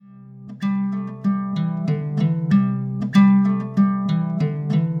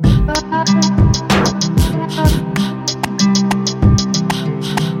Hello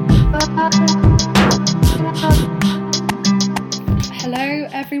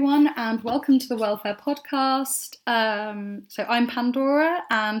everyone and welcome to the Welfare Podcast. So I'm Pandora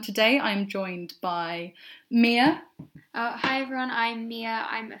and today I'm joined by Mia. Hi everyone, I'm Mia,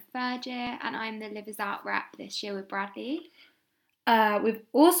 I'm a third year and I'm the Livers Out rep this year with Bradley. We've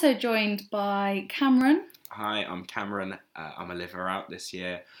also joined by Cameron. Hi, I'm Cameron. I'm a liver out this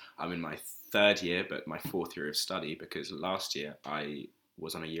year. I'm in my third year, but my fourth year of study because last year I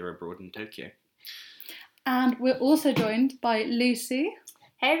was on a year abroad in Tokyo. And we're also joined by Lucy.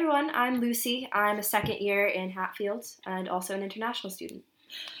 Hey everyone, I'm Lucy. I'm a second year in Hatfield and also an international student.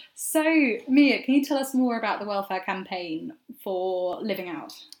 So, Mia, can you tell us more about the welfare campaign for Living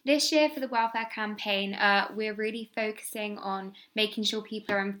Out? This year for the welfare campaign, we're really focusing on making sure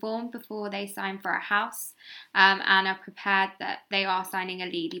people are informed before they sign for a house and are prepared that they are signing a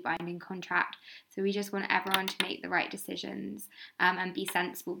legally binding contract. So we just want everyone to make the right decisions and be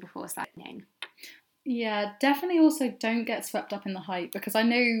sensible before signing. Yeah, definitely also don't get swept up in the hype because I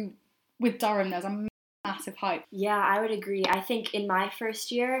know with Durham there's a massive hype. Yeah, I would agree. I think in my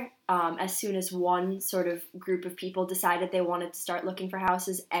first year, as soon as one sort of group of people decided they wanted to start looking for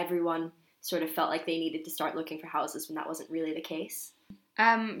houses, everyone sort of felt like they needed to start looking for houses when that wasn't really the case.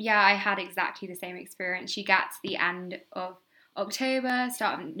 Yeah, I had exactly the same experience. You get to the end of October,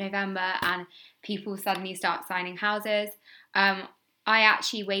 start of November, and people suddenly start signing houses. I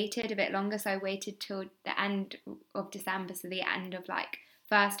actually waited a bit longer, so I waited till the end of December, so the end of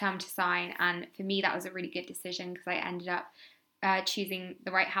first term to sign, and for me that was a really good decision because I ended up choosing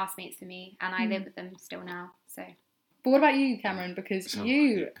the right housemates for me, and I live with them still now. So. But what about you, Cameron? Because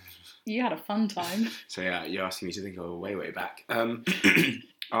you had a fun time. So yeah, you're asking me to think of way back.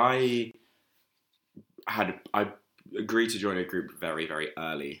 I agreed to join a group very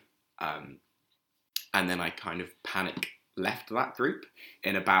early, and then I kind of panic left that group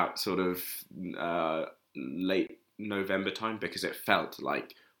in about sort of late November time because it felt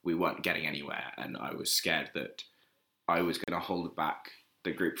like we weren't getting anywhere, and I was scared that I was going to hold back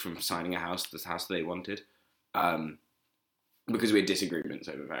the group from signing the house they wanted, because we had disagreements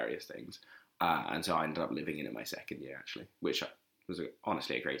over various things, and so I ended up living in it my second year actually, which was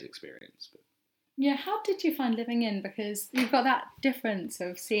honestly a great experience. But. Yeah, how did you find living in? Because you've got that difference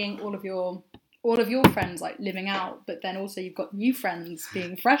of seeing all of your friends living out, but then also you've got new friends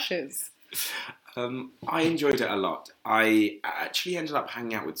being freshers. I enjoyed it a lot. I actually ended up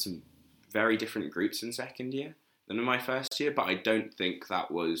hanging out with some very different groups in second year than in my first year, but I don't think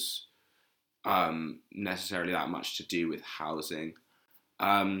that was necessarily that much to do with housing.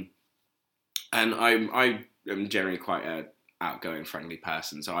 And I am generally quite a outgoing, friendly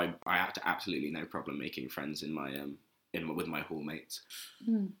person, so I had absolutely no problem making friends in my with my hallmates.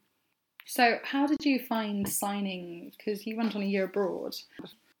 Mm. So how did you find signing? Because you went on a year abroad.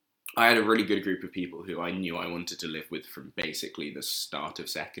 I had a really good group of people who I knew I wanted to live with from basically the start of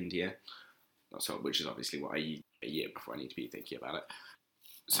second year, which is obviously what a year before I need to be thinking about it.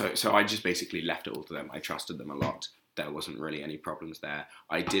 So I just basically left it all to them. I trusted them a lot. There wasn't really any problems there.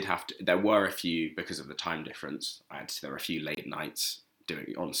 There were a few, because of the time difference, there were a few late nights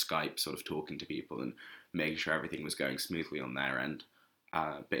doing on Skype, sort of talking to people and making sure everything was going smoothly on their end.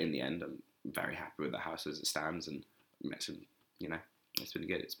 But in the end, I'm very happy with the house as it stands, and it's been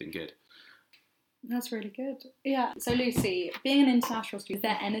good. It's been good. That's really good. Yeah. So Lucy, being an international student, is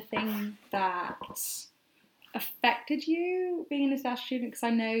there anything that affected you being an international student? Because I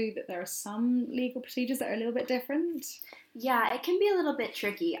know that there are some legal procedures that are a little bit different. Yeah, it can be a little bit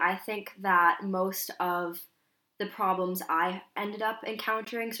tricky. I think that most of the problems I ended up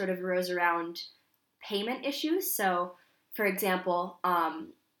encountering sort of arose around payment issues. So, for example,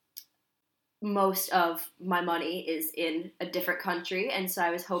 most of my money is in a different country, and so I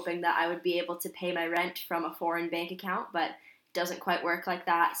was hoping that I would be able to pay my rent from a foreign bank account, but it doesn't quite work like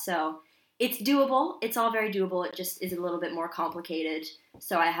that. So it's doable. It's all very doable. It just is a little bit more complicated.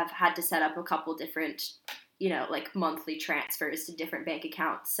 So I have had to set up a couple different, monthly transfers to different bank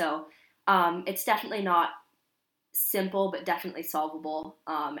accounts. So it's definitely not simple, but definitely solvable,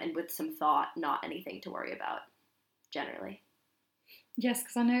 and with some thought, not anything to worry about generally. Yes,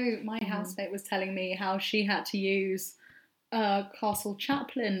 because I know my housemate was telling me how she had to use Castle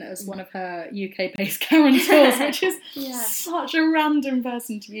Chaplin as one of her UK-based guarantors, which is such a random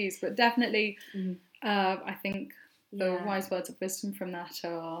person to use, but definitely I think the wise words of wisdom from that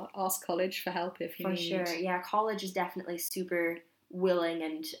are ask college for help if you need. For sure, yeah, college is definitely super willing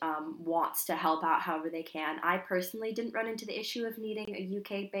and wants to help out however they can. I personally didn't run into the issue of needing a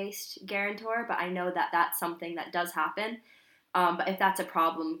UK-based guarantor, but I know that that's something that does happen. But if that's a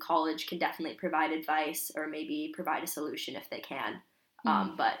problem, college can definitely provide advice or maybe provide a solution if they can.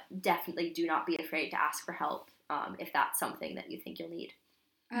 But definitely do not be afraid to ask for help if that's something that you think you'll need.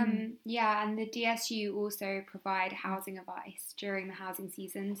 Yeah, and the DSU also provide housing advice during the housing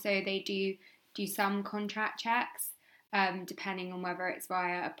season. So they do some contract checks, depending on whether it's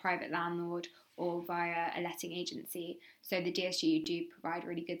via a private landlord or via a letting agency. So the DSU do provide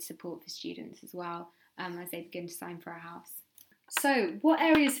really good support for students as well as they begin to sign for a house. So, what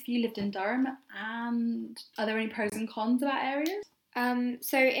areas have you lived in Durham, and are there any pros and cons about areas?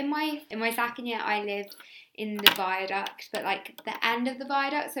 So in my second year, I lived in the Viaduct, but like the end of the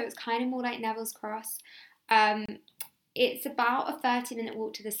Viaduct, so it's kind of more like Neville's Cross. It's about a 30-minute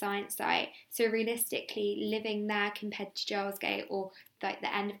walk to the science site. So realistically, living there compared to Gilesgate or like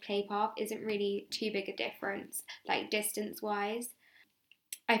the end of Clay Path isn't really too big a difference, like distance-wise.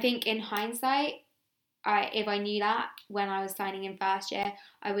 I think in hindsight, if I knew that when I was signing in first year,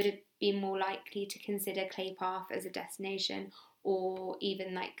 I would have been more likely to consider Clay Path as a destination, or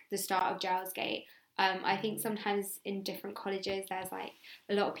even like the start of Gilesgate. I think sometimes in different colleges there's like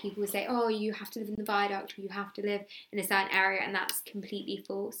a lot of people who say, oh, you have to live in the Viaduct or you have to live in a certain area, and that's completely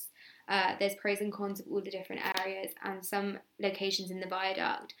false. There's pros and cons of all the different areas, and some locations in the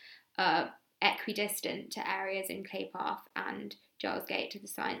Viaduct are equidistant to areas in Clay Path and Gilesgate to the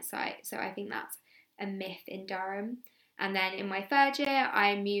science site. So I think that's a myth in Durham. And then in my third year,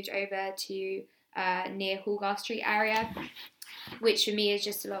 I moved over to near Hallgar Street area, which for me is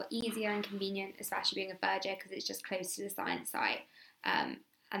just a lot easier and convenient, especially being a third year, because it's just close to the science site. And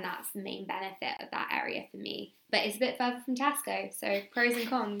that's the main benefit of that area for me. But it's a bit further from Tesco, so pros and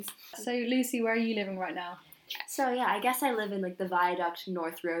cons. So Lucy, where are you living right now? So yeah, I guess I live in like the Viaduct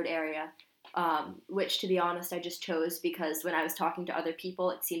North Road area, which to be honest I just chose because when I was talking to other people,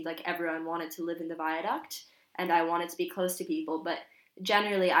 it seemed like everyone wanted to live in the Viaduct, and I wanted to be close to people. But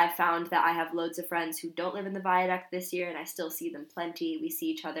generally, I found that I have loads of friends who don't live in the Viaduct this year, and I still see them plenty. We see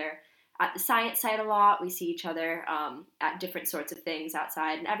each other at the science site a lot. We see each other at different sorts of things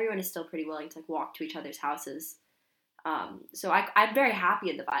outside, and everyone is still pretty willing to like walk to each other's houses. So I'm very happy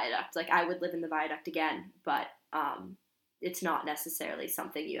in the Viaduct. Like, I would live in the Viaduct again, but it's not necessarily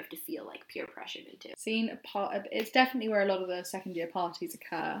something you have to feel like peer pressured into. It's definitely where a lot of the second year parties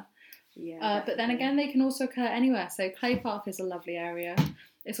occur. Yeah, but then again, they can also occur anywhere. So Clay Path is a lovely area.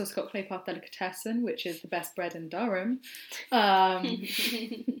 It's also got Clay Path Delicatessen, which is the best bread in Durham.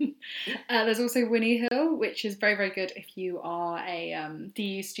 There's also Winnie Hill, which is very, very good if you are a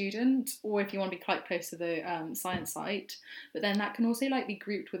DU student or if you want to be quite close to the science site. But then that can also like be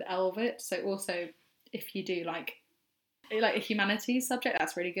grouped with Elvet. So also if you do like a humanities subject,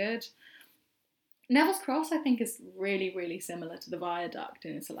 that's really good. Neville's Cross, I think, is really, really similar to the Viaduct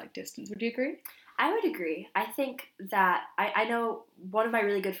in its like distance. Would you agree? I would agree. I think that I know one of my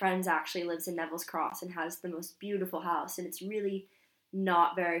really good friends actually lives in Neville's Cross and has the most beautiful house, and it's really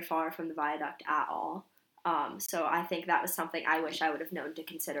not very far from the Viaduct at all. So I think that was something I wish I would have known to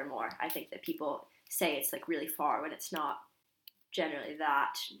consider more. I think that people say it's like really far when it's not generally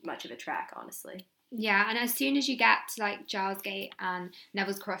that much of a trek, honestly. Yeah, and as soon as you get to like Gilesgate and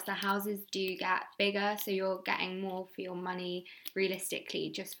Neville's Cross, the houses do get bigger, so you're getting more for your money realistically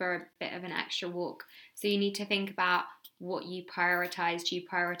just for a bit of an extra walk. So you need to think about what you prioritise. Do you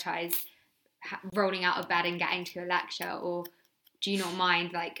prioritise rolling out of bed and getting to a lecture, or do you not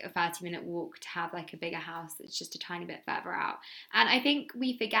mind like a 30-minute walk to have like a bigger house that's just a tiny bit further out? And I think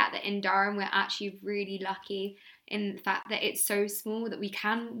we forget that in Durham we're actually really lucky in the fact that it's so small that we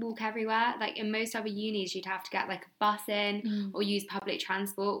can walk everywhere. Like in most other unis, you'd have to get like a bus in or use public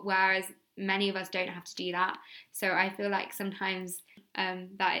transport, whereas many of us don't have to do that. So I feel like sometimes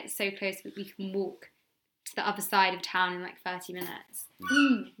that it's so close that we can walk to the other side of town in like 30 minutes.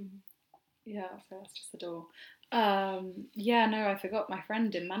 Yeah, so that's just the door. I forgot my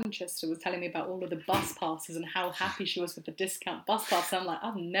friend in Manchester was telling me about all of the bus passes and how happy she was with the discount bus pass. I'm like,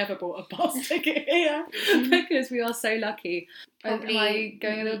 I've never bought a bus ticket here because we are so lucky. Probably am I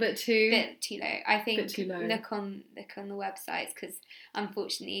going a little bit too low? I think too low. Look on the websites, because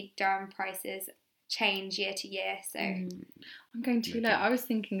unfortunately Durham prices change year to year, so I'm going too low. I was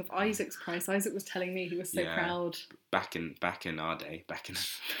thinking of Isaac's price. Isaac was telling me he was so proud. Back in our day,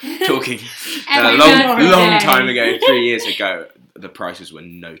 talking a long time ago, 3 years ago, the prices were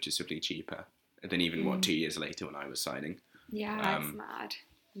noticeably cheaper than even 2 years later when I was signing. Yeah, that's mad.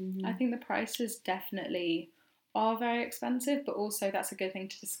 I think the prices definitely are very expensive, but also that's a good thing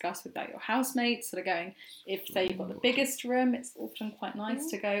to discuss with like your housemates. Sort of going, if say you've got the biggest room, it's often quite nice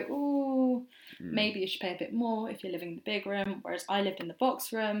to go, oh, maybe you should pay a bit more if you're living in the big room, whereas I lived in the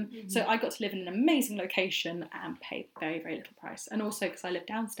box room. So I got to live in an amazing location and pay very, very little price. And also because I live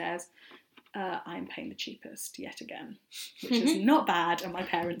downstairs, I'm paying the cheapest yet again, which is not bad, and my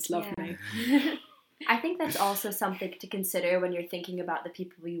parents love me. I think that's also something to consider when you're thinking about the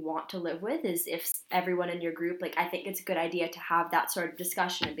people you want to live with, is if everyone in your group, like, I think it's a good idea to have that sort of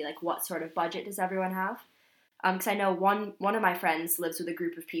discussion and be like, what sort of budget does everyone have? Because I know one of my friends lives with a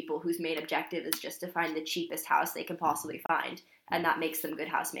group of people whose main objective is just to find the cheapest house they can possibly find, and that makes them good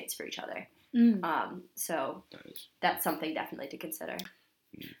housemates for each other. So that's something definitely to consider.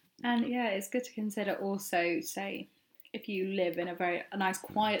 And yeah, it's good to consider also, say, if you live in a nice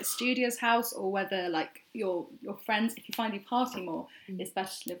quiet studios house, or whether like your friends, if you find you party more, it's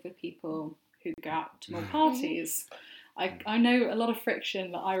better to live with people who go out to more parties. I know a lot of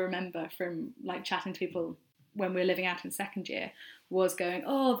friction that I remember from like chatting to people when we were living out in second year was going,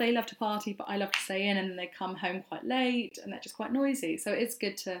 oh, they love to party, but I love to stay in, and then they come home quite late and they're just quite noisy. So it's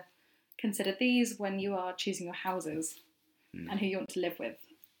good to consider these when you are choosing your houses and who you want to live with.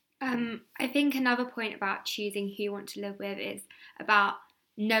 I think another point about choosing who you want to live with is about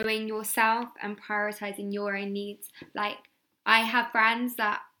knowing yourself and prioritising your own needs. Like, I have friends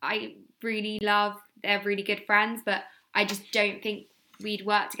that I really love, they're really good friends, but I just don't think we'd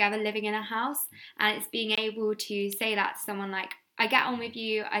work together living in a house. And it's being able to say that to someone like, I get on with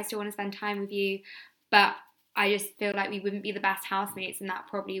you, I still want to spend time with you, but I just feel like we wouldn't be the best housemates, and that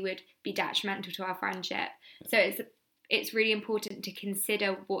probably would be detrimental to our friendship. So it's really important to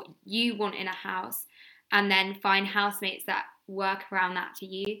consider what you want in a house and then find housemates that work around that to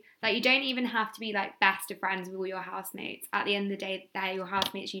you. Like, you don't even have to be like best of friends with all your housemates. At the end of the day, they're your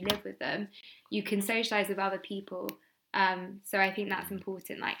housemates, you live with them. You can socialise with other people. So I think that's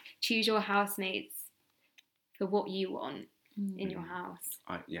important. Like, choose your housemates for what you want in your house.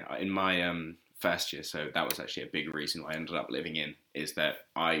 In my first year, so that was actually a big reason why I ended up living in, is that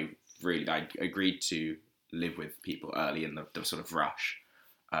I agreed to live with people early in the sort of rush,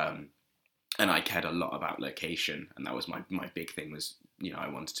 and I cared a lot about location, and that was my big thing was, you know, I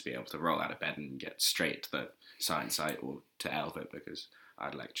wanted to be able to roll out of bed and get straight to the science site or to Elva, because I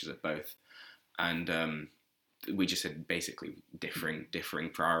had lectures at both, and we just had basically differing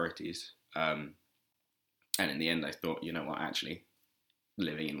priorities, and in the end I thought, you know what, actually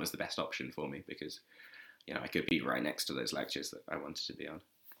living in was the best option for me, because, you know, I could be right next to those lectures that I wanted to be on.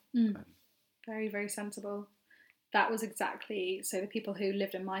 Very, very sensible. That was exactly, so the people who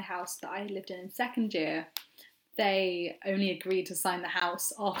lived in my house that I lived in second year, they only agreed to sign the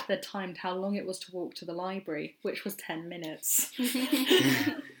house after they timed how long it was to walk to the library, which was 10 minutes.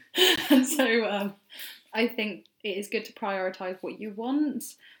 And so I think it is good to prioritise what you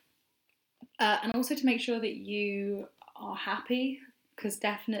want, and also to make sure that you are happy, because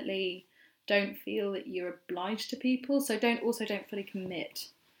definitely don't feel that you're obliged to people, so don't fully commit,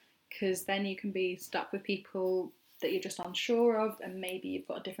 because then you can be stuck with people that you're just unsure of, and maybe you've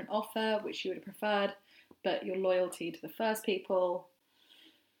got a different offer which you would have preferred, but your loyalty to the first people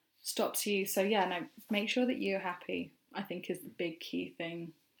stops you. So yeah, no, make sure that you're happy, I think, is the big key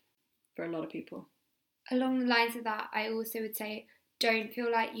thing for a lot of people. Along the lines of that, I also would say, don't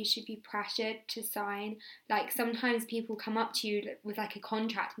feel like you should be pressured to sign. Like, sometimes people come up to you with like a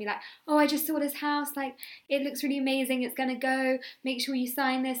contract and be like, oh, I just saw this house, like, it looks really amazing, it's gonna go, make sure you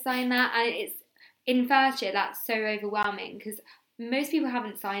sign this, sign that. And it's, in first year, that's so overwhelming, because most people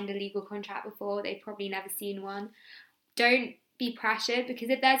haven't signed a legal contract before, they've probably never seen one. Don't be pressured, because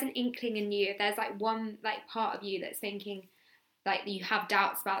if there's an inkling in you, if there's like one like part of you that's thinking like you have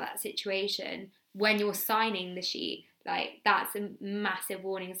doubts about that situation when you're signing the sheet, like, that's a massive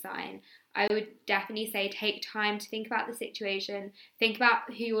warning sign. I would definitely say take time to think about the situation, think about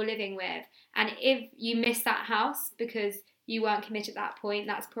who you're living with, and if you miss that house because you weren't committed at that point,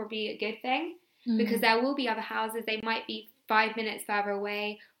 that's probably a good thing, because there will be other houses, they might be 5 minutes further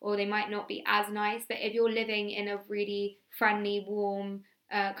away, or they might not be as nice, but if you're living in a really friendly, warm,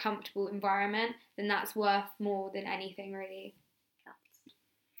 comfortable environment, then that's worth more than anything, really.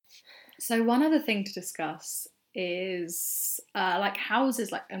 So one other thing to discuss is like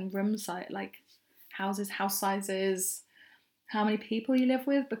houses, like, and room size, like houses, house sizes, how many people you live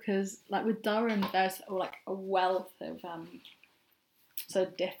with, because like with Durham there's like a wealth of so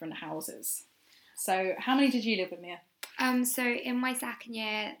different houses. So how many did you live with, Mia? So in my second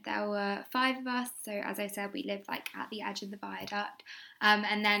year, there were 5 of us. So as I said, we lived like at the edge of the viaduct.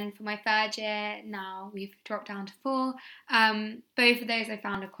 And then for my third year, now we've dropped down to 4. Both of those I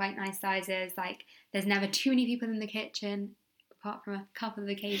found are quite nice sizes. Like there's never too many people in the kitchen, apart from a couple of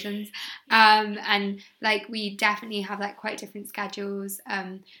occasions. And like we definitely have like quite different schedules.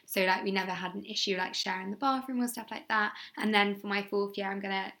 So like we never had an issue like sharing the bathroom or stuff like that. And then for my 4th year, I'm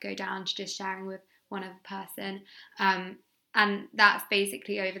gonna go down to just sharing with one other person. And that's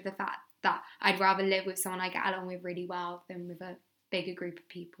basically over the fact that I'd rather live with someone I get along with really well than with a bigger group of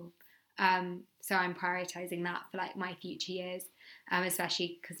people. So I'm prioritising that for like my future years,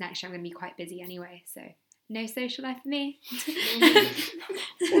 especially because next year I'm going to be quite busy anyway, so no social life for me.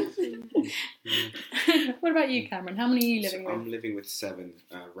 What about you, Cameron? How many are you living with? I'm living with 7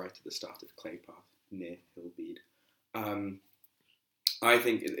 right at the start of the Clay Path near Hillbead. I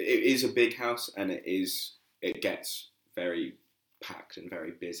think it is a big house, and it gets very packed and very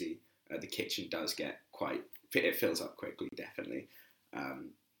busy. The kitchen does get it fills up quickly, definitely,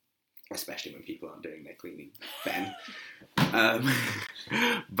 especially when people aren't doing their cleaning then.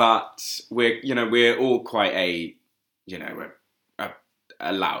 But we're all quite a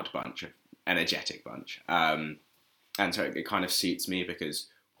loud bunch, an energetic bunch, and so it kind of suits me because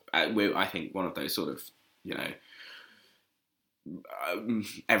I think one of those sort of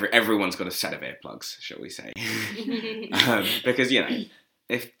everyone's got a set of earplugs, shall we say? Because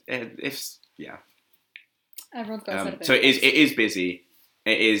if everyone's got a set of earplugs. So it is busy,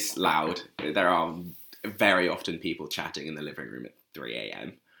 it is loud. There are very often people chatting in the living room at 3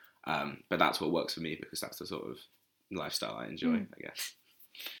 a.m. But that's what works for me because that's the sort of lifestyle I enjoy, I guess.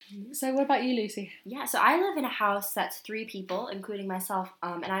 So what about you, Lucy? Yeah, so I live in a house that's 3 people, including myself,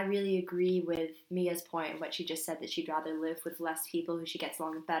 and I really agree with Mia's point, what she just said, that she'd rather live with less people who she gets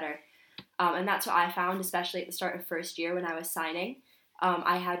along with better. And that's what I found, especially at the start of first year when I was signing.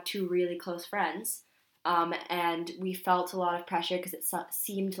 I had 2 really close friends, and we felt a lot of pressure because it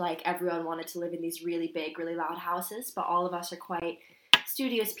seemed like everyone wanted to live in these really big, really loud houses, but all of us are quite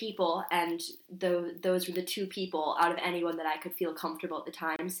studious people, and those were the 2 people out of anyone that I could feel comfortable at the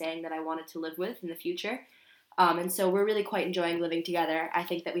time saying that I wanted to live with in the future. And so we're really quite enjoying living together. I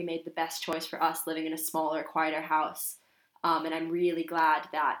think that we made the best choice for us living in a smaller, quieter house. And I'm really glad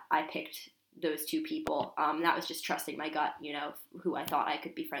that I picked those 2 people. That was just trusting my gut, who I thought I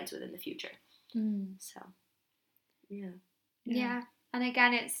could be friends with in the future. So, yeah. And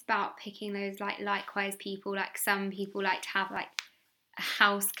again, it's about picking those like likewise people. Like some people like to have like a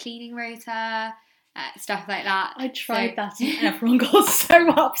house cleaning rota, stuff like that. I tried that and everyone got so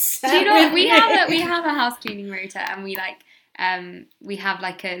upset. Do you know what? We have a house cleaning rota, and we have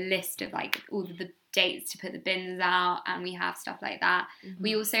like a list of like all of the dates to put the bins out, and we have stuff like that. Mm-hmm.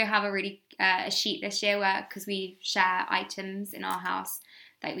 We also have a really a sheet this year where, because we share items in our house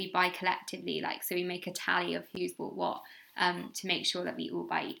that we buy collectively, like so we make a tally of who's bought what, to make sure that we all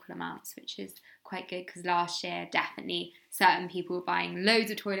buy equal amounts, which is quite good because last year definitely certain people were buying loads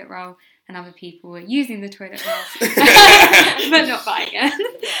of toilet roll and other people were using the toilet roll but not buying it.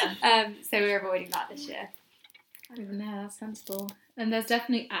 So we're avoiding that this year. Yeah, that's sensible. And there's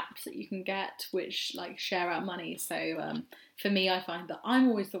definitely apps that you can get which like share out money. So for me, I find that I'm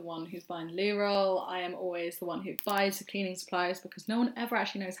always the one who's buying loo roll. I am always the one who buys the cleaning supplies because no one ever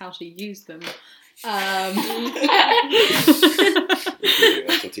actually knows how to use them. You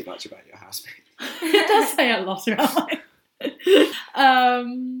don't know too much about your housemate. It does say a lot about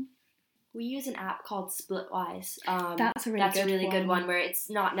mine. We use an app called Splitwise. That's a really good one where it's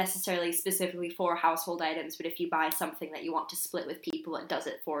not necessarily specifically for household items, but if you buy something that you want to split with people, it does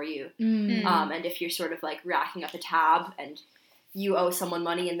it for you. And if you're sort of like racking up a tab and you owe someone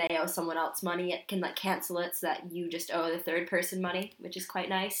money and they owe someone else money, it can like cancel it so that you just owe the third person money, which is quite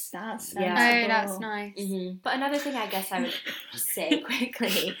nice. That's sensible. Oh, that's nice. Mm-hmm. But another thing I guess I would say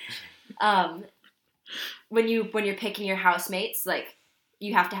quickly, when you're picking your housemates, like,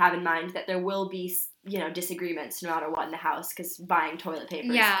 you have to have in mind that there will be, disagreements no matter what in the house, because buying toilet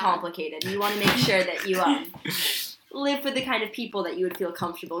paper is complicated. You want to make sure that you live with the kind of people that you would feel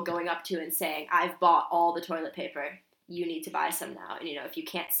comfortable going up to and saying, I've bought all the toilet paper, you need to buy some now. And, if you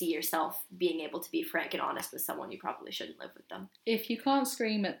can't see yourself being able to be frank and honest with someone, you probably shouldn't live with them. If you can't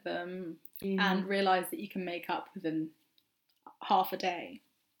scream at them and realise that you can make up within half a day,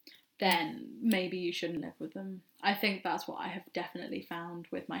 then maybe you shouldn't live with them. I think that's what I have definitely found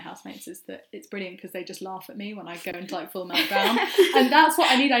with my housemates, is that it's brilliant because they just laugh at me when I go into like full meltdown. And that's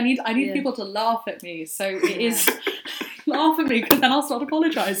what I need. I need people to laugh at me. So it is laugh at me, because then I'll start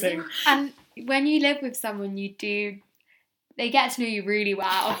apologising. And when you live with someone, you do they get to know you really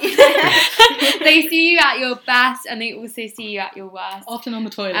well. They see you at your best, and they also see you at your worst. Often on the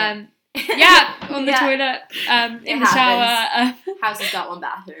toilet. On the toilet, in the shower. House has got one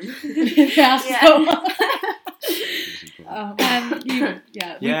bathroom. We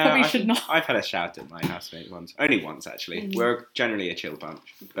probably should not. I've had a shout at my housemate once. Only once, actually. We're generally a chill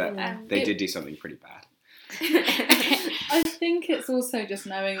bunch, but they did do something pretty bad. I think it's also just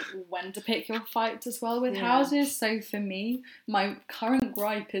knowing when to pick your fights as well with houses. So for me, my current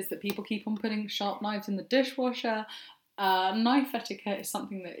gripe is that people keep on putting sharp knives in the dishwasher. Knife etiquette is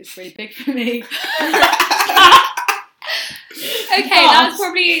something that is really big for me. That's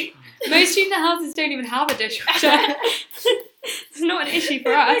probably... Most student houses don't even have a dishwasher. It's not an issue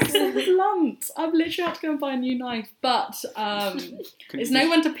for us. It's blunt. I've literally had to go and buy a new knife. But it's know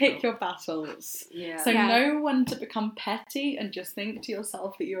when to pick your battles. Yeah. So know when to become petty and just think to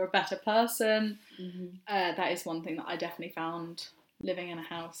yourself that you're a better person. That is one thing that I definitely found living in a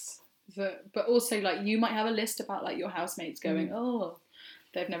house. But also, like, you might have a list about, like, your housemates going, oh,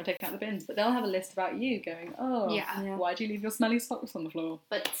 they've never taken out the bins, but they'll have a list about you going, why'd you leave your smelly socks on the floor?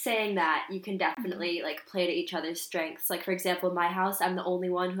 But saying that, you can definitely, like, play to each other's strengths. Like, for example, in my house, I'm the only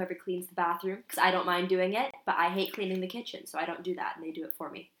one who ever cleans the bathroom, because I don't mind doing it, but I hate cleaning the kitchen, so I don't do that, and they do it for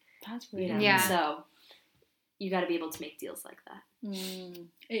me. That's really nice. So, you got to be able to make deals like that.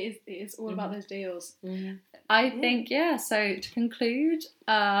 It is all about those deals. I think, so to conclude,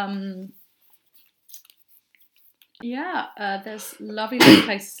 there's lovely little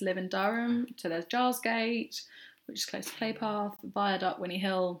places to live in Durham. So there's Gilesgate, which is close to Claypath, Viaduct, Winnie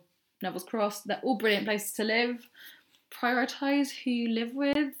Hill, Neville's Cross. They're all brilliant places to live. Prioritise who you live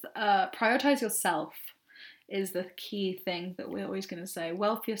with. Prioritise yourself is the key thing that we're always going to say.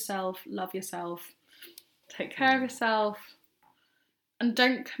 Wealth yourself, love yourself, take care of yourself, and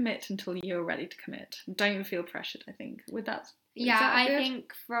don't commit until you're ready to commit. Don't feel pressured, I think, with that. I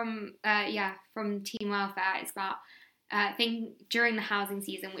think from Team Welfare, it's about during the housing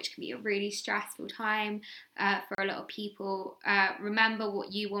season, which can be a really stressful time for a lot of people. Remember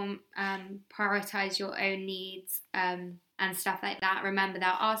what you want, prioritise your own needs and stuff like that. Remember there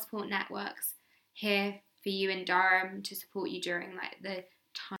are support networks here for you in Durham to support you during, like, the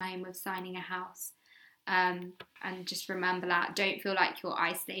time of signing a house. And just remember that. Don't feel like you're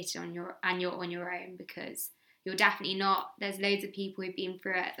isolated you're on your own, because you're definitely not. There's loads of people who've been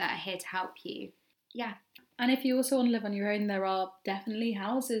through it that are here to help you. Yeah. And if you also want to live on your own, there are definitely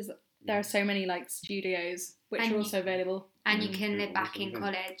houses. There are so many, like, studios which are also available. And you can live back in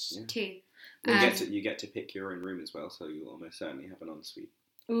college too. You get to pick your own room as well, so you'll almost certainly have an ensuite.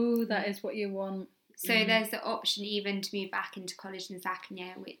 Ooh, that is what you want. So there's the option even to move back into college in the second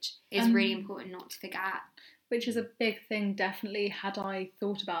year, which is really important not to forget. Which is a big thing, definitely. Had I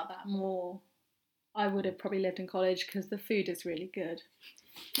thought about that more, I would have probably lived in college, because the food is really good.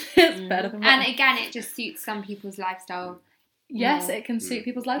 It's better than And again, it just suits some people's lifestyle. Yes, it can suit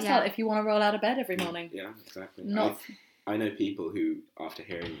people's lifestyle if you want to roll out of bed every morning. Yeah, exactly. Not... I know people who, after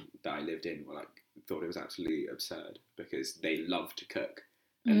hearing that I lived in, were like, thought it was absolutely absurd, because they love to cook.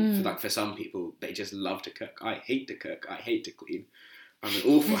 And for some people, they just love to cook. I hate to cook. I hate to clean. I'm an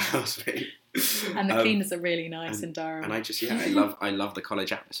awful housemate. And the cleaners are really nice in Durham. And I love the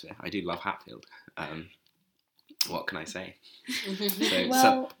college atmosphere. I do love Hatfield. What can I say?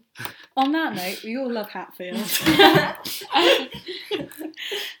 On that note, we all love Hatfield.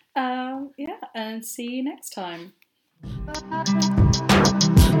 And see you next time.